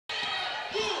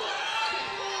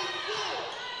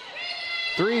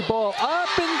three ball up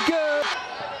and good.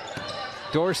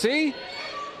 Dorsey.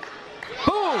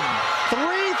 Boom!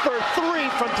 3 for 3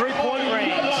 from three-point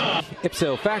range.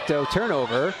 Ipso facto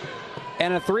turnover.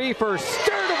 And a three for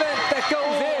Sturdivant that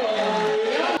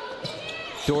goes in.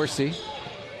 Dorsey.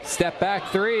 Step back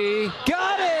three.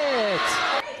 Got it!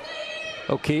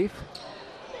 O'Keefe.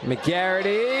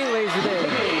 McGarity lays it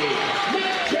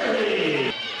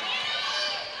in.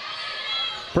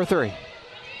 For three.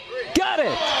 Got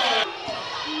it!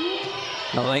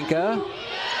 Malenka.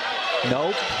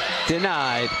 Nope.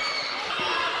 Denied.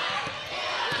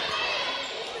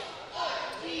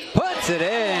 Puts it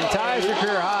in. Ties her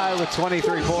career high with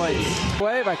 23 points.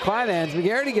 Away by Kleinans.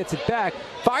 McGarity gets it back.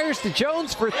 Fires to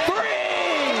Jones for three!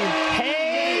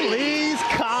 Haley's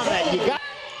Comet. You got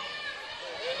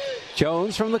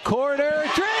Jones from the corner.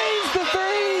 Drains the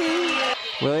three!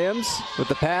 Williams with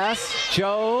the pass.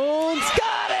 Jones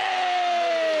got it!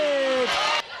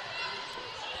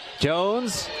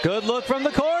 Jones, good look from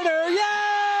the corner. Yes!